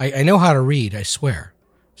 I know how to read, I swear.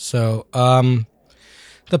 So,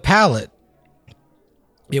 the palate,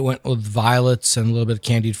 it went with violets and a little bit of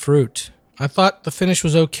candied fruit. I thought the finish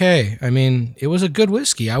was okay. I mean, it was a good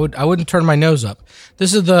whiskey. I wouldn't turn my nose up.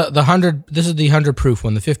 This is the 100. This is the 100 proof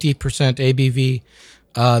one, the 50% ABV.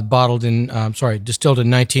 Distilled in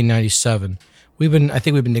 1997. I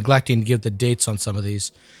think we've been neglecting to give the dates on some of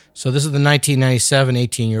these. So this is the 1997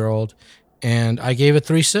 18-year-old, and I gave it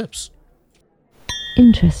 3 sips.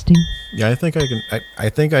 Interesting. Yeah, I think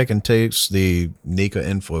I can taste the Nika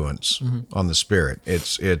influence on the spirit.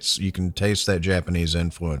 It's you can taste that Japanese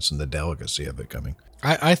influence and the delicacy of it coming.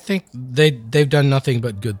 I think they've done nothing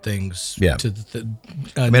but good things. Yeah.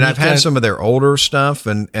 I mean, I've had some of their older stuff,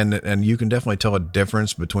 and you can definitely tell a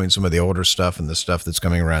difference between some of the older stuff and the stuff that's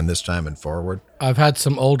coming around this time and forward. I've had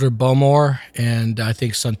some older Bowmore, and I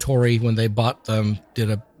think Suntory, when they bought them, did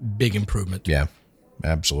a big improvement. Yeah,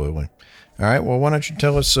 absolutely. All right, well, why don't you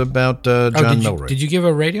tell us about John Milroy? Did you give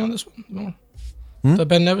a rating on this one? The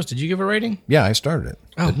Ben Nevis, did you give a rating? Yeah, I started it,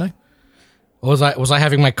 didn't I? Was I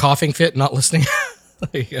having my coughing fit, not listening?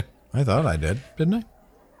 Yeah. I thought I did, didn't I?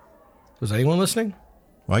 Was anyone listening?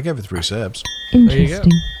 Well, I gave it 3 sips.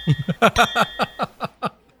 Interesting.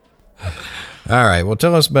 All right, well,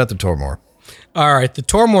 tell us about the Tormore. All right, the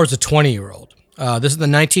Tormore is a 20-year-old. This is the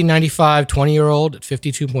 1995 20-year-old at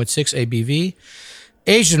 52.6 ABV.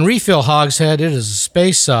 Aged in refill hogshead, it is a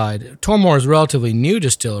Speyside. Tormore is a relatively new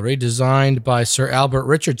distillery designed by Sir Albert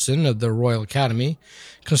Richardson of the Royal Academy.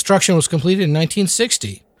 Construction was completed in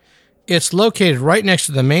 1960. It's located right next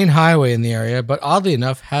to the main highway in the area, but oddly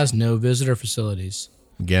enough, has no visitor facilities.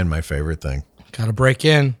 Again, my favorite thing. Got to break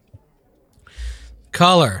in.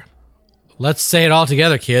 Color. Let's say it all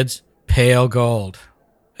together, kids. Pale gold.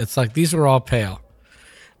 It's like these were all pale.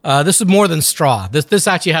 This is more than straw. This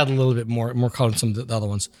actually had a little bit more color than some of the other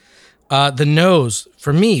ones. The nose,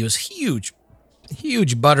 for me, was huge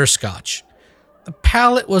butterscotch. The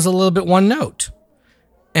palate was a little bit one note.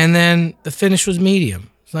 And then the finish was medium.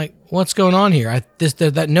 It's like, what's going on here?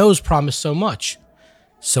 That nose promised so much.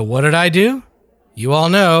 So what did I do? You all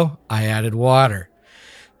know, I added water.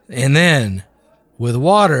 And then, with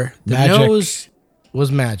water, the nose was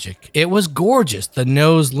magic. It was gorgeous. The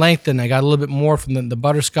nose lengthened. I got a little bit more from the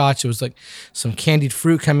butterscotch. It was like some candied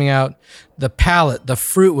fruit coming out. The palate, the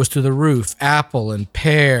fruit was through the roof. Apple and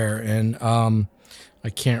pear and, I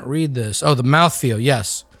can't read this. Oh, the mouthfeel,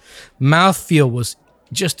 yes. Mouthfeel was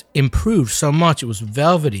just improved so much. It was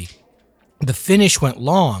velvety. The finish went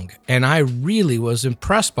long, and I really was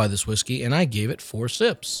impressed by this whiskey, and I gave it 4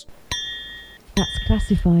 sips. That's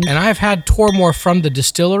classified. And I've had Tormore from the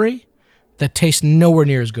distillery that tastes nowhere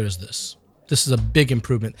near as good as this. This is a big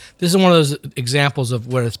improvement. This is one of those examples of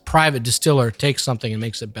where a private distiller takes something and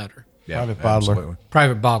makes it better. Yeah, Private bottler. absolutely.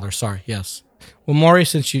 Private bottler, sorry, yes. Well, Maury,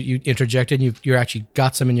 since you interjected and you actually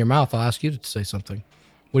got some in your mouth, I'll ask you to say something.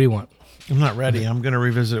 What do you want? I'm not ready. I'm going to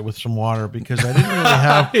revisit it with some water because I didn't really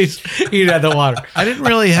have. He had the water. I didn't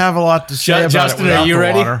really have a lot to say about Justin, it without are you the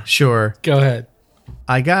ready? water. Sure. Go ahead.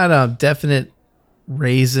 I got definite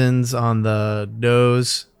raisins on the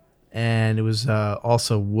nose, and it was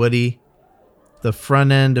also woody. The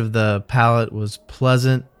front end of the palate was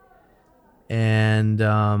pleasant, and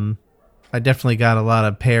I definitely got a lot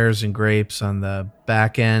of pears and grapes on the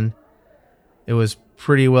back end. It was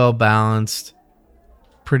pretty well balanced,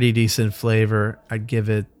 pretty decent flavor. I'd give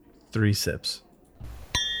it 3 sips.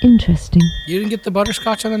 Interesting. You didn't get the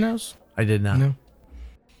butterscotch on the nose? I did not. No.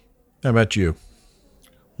 How about you?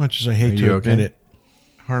 Much as I hate Are to you admit okay? it,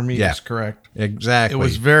 Harmeet Yeah. is correct. Exactly. It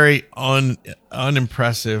was very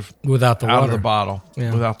unimpressive Without the out water. of the bottle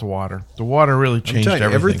Yeah. without the water. The water really I'm changed telling you,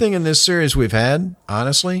 everything. everything in this series we've had,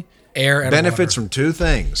 honestly, Air and benefits water. from two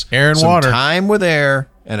things: Air and some water. time with air,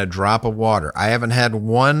 and a drop of water. I haven't had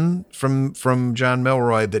one from John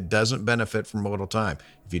Milroy that doesn't benefit from a little time.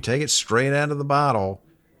 If you take it straight out of the bottle,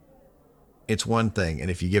 it's one thing, and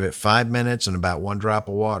if you give it 5 minutes and about one drop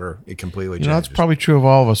of water, it completely changes. That's probably true of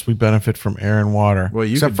all of us. We benefit from air and water. Well,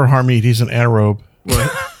 except for Harmeet, he's an anaerobe. Well,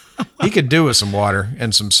 he could do with some water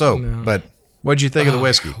and some soap. But what'd you think of the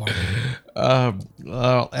whiskey?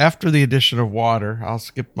 After the addition of water, I'll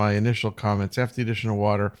skip my initial comments. After the addition of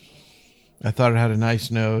water, I thought it had a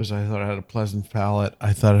nice nose. I thought it had a pleasant palate.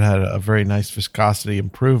 I thought it had a very nice viscosity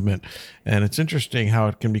improvement. And it's interesting how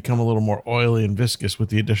it can become a little more oily and viscous with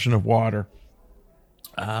the addition of water.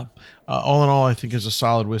 All in all, I think it's a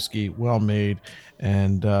solid whiskey, well made,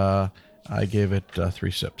 and I gave it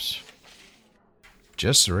 3 sips.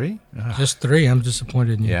 Just 3? Just 3. I'm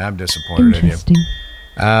disappointed in you. Yeah, I'm disappointed in you. Interesting.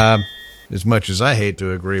 As much as I hate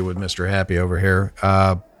to agree with Mr. Happy over here,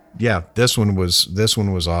 yeah, this one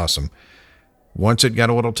was awesome. Once it got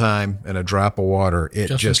a little time and a drop of water,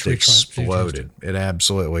 it just exploded. It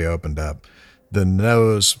absolutely opened up. The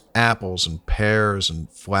nose, apples and pears and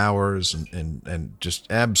flowers and just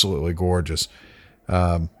absolutely gorgeous.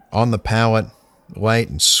 On the palate, light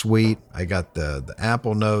and sweet. I got the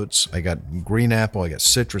apple notes. I got green apple. I got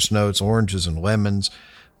citrus notes, oranges and lemons.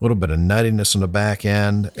 A little bit of nuttiness on the back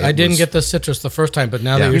end. I didn't get the citrus the first time, but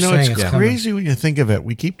now that you're saying it's it's crazy when you think of it.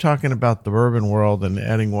 We keep talking about the bourbon world and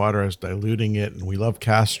adding water as diluting it, and we love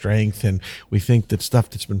cast strength, and we think that stuff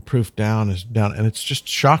that's been proofed down is down, and it's just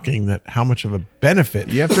shocking that how much of a benefit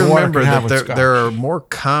you have to water remember can have that with there Scotch. are more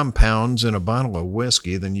compounds in a bottle of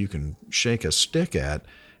whiskey than you can shake a stick at.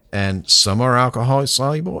 And some are alcohol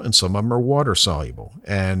soluble and some of them are water soluble.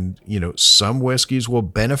 And, some whiskeys will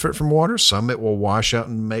benefit from water. Some it will wash out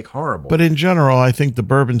and make horrible. But in general, I think the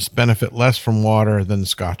bourbons benefit less from water than the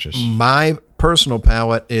Scotches. My personal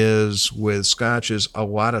palate is with Scotches a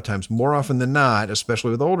lot of times, more often than not,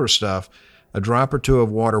 especially with older stuff, a drop or two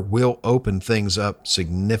of water will open things up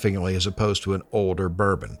significantly as opposed to an older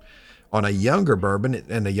bourbon. On a younger bourbon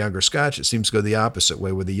and a younger Scotch, it seems to go the opposite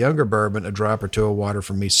way. With a younger bourbon, a drop or two of water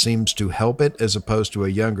for me seems to help it, as opposed to a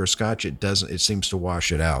younger Scotch, it doesn't. It seems to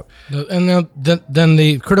wash it out. And then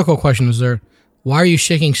the critical question is there, why are you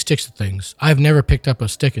shaking sticks at things? I've never picked up a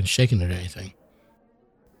stick and shaken it at anything.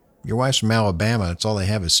 Your wife's from Alabama. That's all they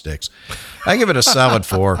have is sticks. I give it a solid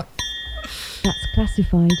 4. That's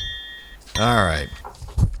classified. All right.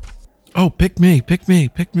 Oh, pick me.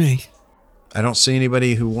 I don't see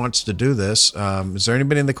anybody who wants to do this. Is there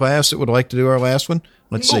anybody in the class that would like to do our last one?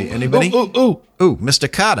 Let's see. Anybody? Ooh,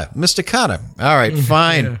 Mr. Cotta. All right,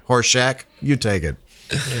 fine. Horseshack, you take it.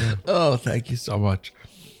 Yeah. Oh, thank you so much.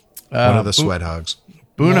 One of the sweat hogs.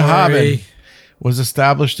 Bunnahabhain was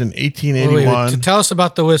established in 1881. Tell us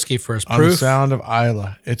about the whiskey first. On the Sound of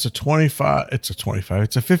Islay. It's a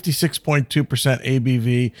 56.2%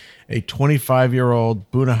 ABV, a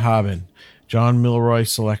 25-year-old Bunnahabhain, John Milroy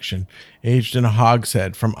selection, aged in a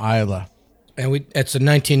hogshead from Islay. And it's a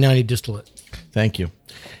 1990 distillate. Thank you.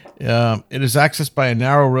 It is accessed by a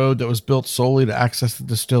narrow road that was built solely to access the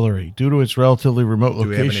distillery. Due to its relatively remote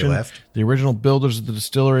location, the original builders of the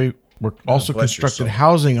distillery were also constructed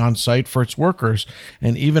housing on site for its workers,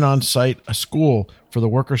 and even on site a school for the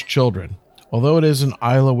workers' children. Although it is an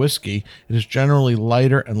Islay whiskey, it is generally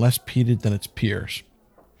lighter and less peated than its peers.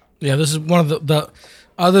 Yeah, this is one of the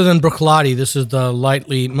other than Bruichladdich, this is the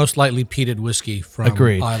most lightly peated whiskey from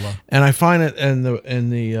Islay. And I find it in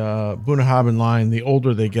the Bunnahabhain line, the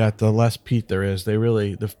older they get, the less peat there is.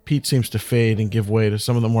 The peat seems to fade and give way to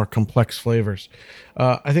some of the more complex flavors.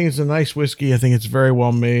 I think it's a nice whiskey. I think it's very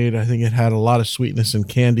well made. I think it had a lot of sweetness and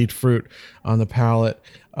candied fruit on the palate.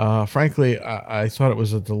 Frankly, I thought it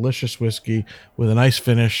was a delicious whiskey with a nice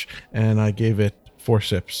finish, and I gave it 4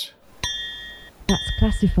 sips. That's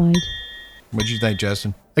classified. What'd you think,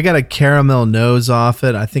 Justin? I got a caramel nose off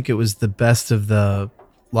it. I think it was the best of the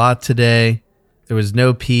lot today. There was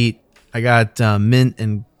no peat. I got mint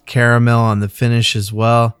and caramel on the finish as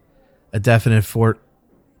well. A definite four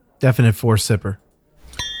sipper.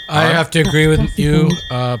 I have to agree with you.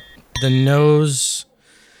 The nose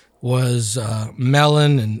was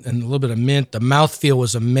melon and a little bit of mint. The mouthfeel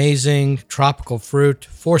was amazing. Tropical fruit.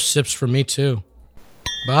 4 sips for me too.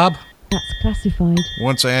 Bob? That's classified.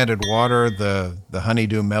 Once I added water, the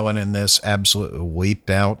honeydew melon in this absolutely leaped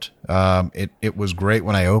out. It was great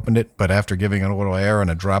when I opened it, but after giving it a little air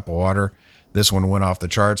and a drop of water, this one went off the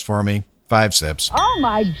charts for me. 5 sips. Oh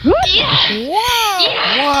my goodness!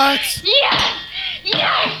 Wow. What?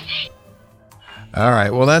 All right,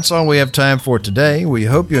 well, that's all we have time for today. We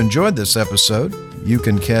hope you enjoyed this episode. You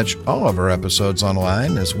can catch all of our episodes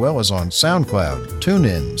online as well as on SoundCloud,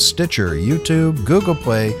 TuneIn, Stitcher, YouTube, Google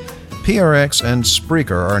Play, PRX, and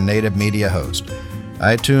Spreaker, our native media host.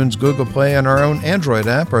 iTunes, Google Play, and our own Android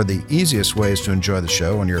app are the easiest ways to enjoy the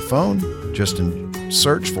show on your phone. Just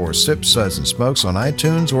search for Sips, Suds, and Smokes on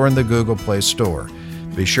iTunes or in the Google Play Store.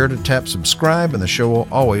 Be sure to tap subscribe and the show will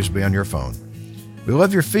always be on your phone. We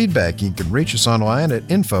love your feedback. You can reach us online at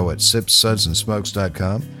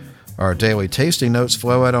info@sipssudsandsmokes.com. Our daily tasting notes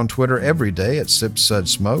flow out on Twitter every day at Sips, Suds,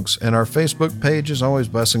 Smokes, and our Facebook page is always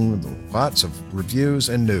buzzing with lots of reviews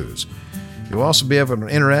and news. You'll also be able to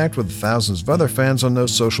interact with thousands of other fans on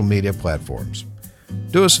those social media platforms.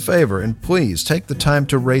 Do us a favor and please take the time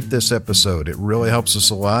to rate this episode. It really helps us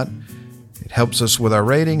a lot. It helps us with our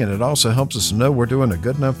rating, and it also helps us know we're doing a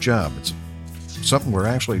good enough job. It's something we're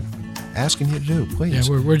actually asking you to do, please.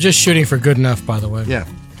 Yeah, we're just shooting for good enough, by the way. Yeah.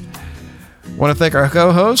 Want to thank our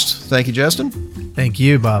co-host. Thank you, Justin. Thank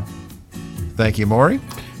you, Bob. Thank you, Maury.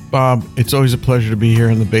 Bob, it's always a pleasure to be here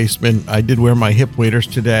in the basement. I did wear my hip waders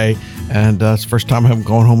today, and it's the first time I'm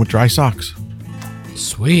going home with dry socks.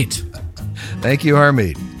 Sweet. Thank you,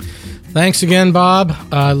 Harmeet. Thanks again, Bob.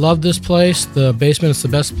 I love this place. The basement is the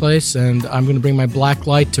best place, and I'm going to bring my black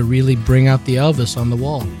light to really bring out the Elvis on the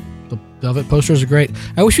wall. The Velvet posters are great.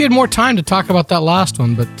 I wish we had more time to talk about that last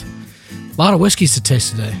one, but a lot of whiskeys to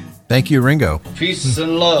taste today. Thank you, Ringo. Peace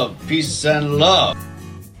and love. Peace and love.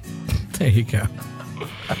 There you go.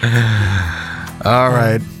 All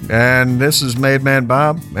right. And this is Made Man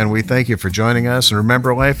Bob, and we thank you for joining us. And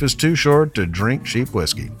remember, life is too short to drink cheap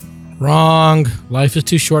whiskey. Wrong. Life is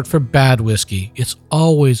too short for bad whiskey. It's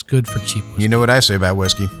always good for cheap whiskey. You know what I say about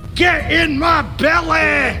whiskey? Get in my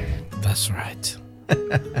belly! That's right.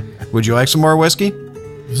 Would you like some more whiskey?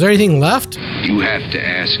 Is there anything left? You have to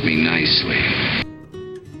ask me nicely.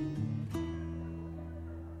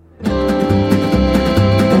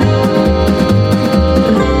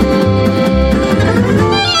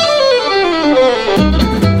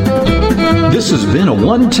 This has been a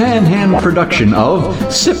One Tan Hand production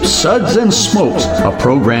of Sips, Suds, and Smokes, a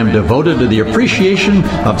program devoted to the appreciation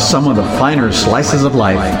of some of the finer slices of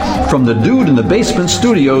life. From the Dude in the Basement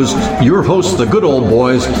Studios, your hosts, the Good Old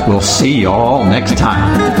Boys, will see you all next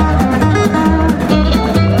time.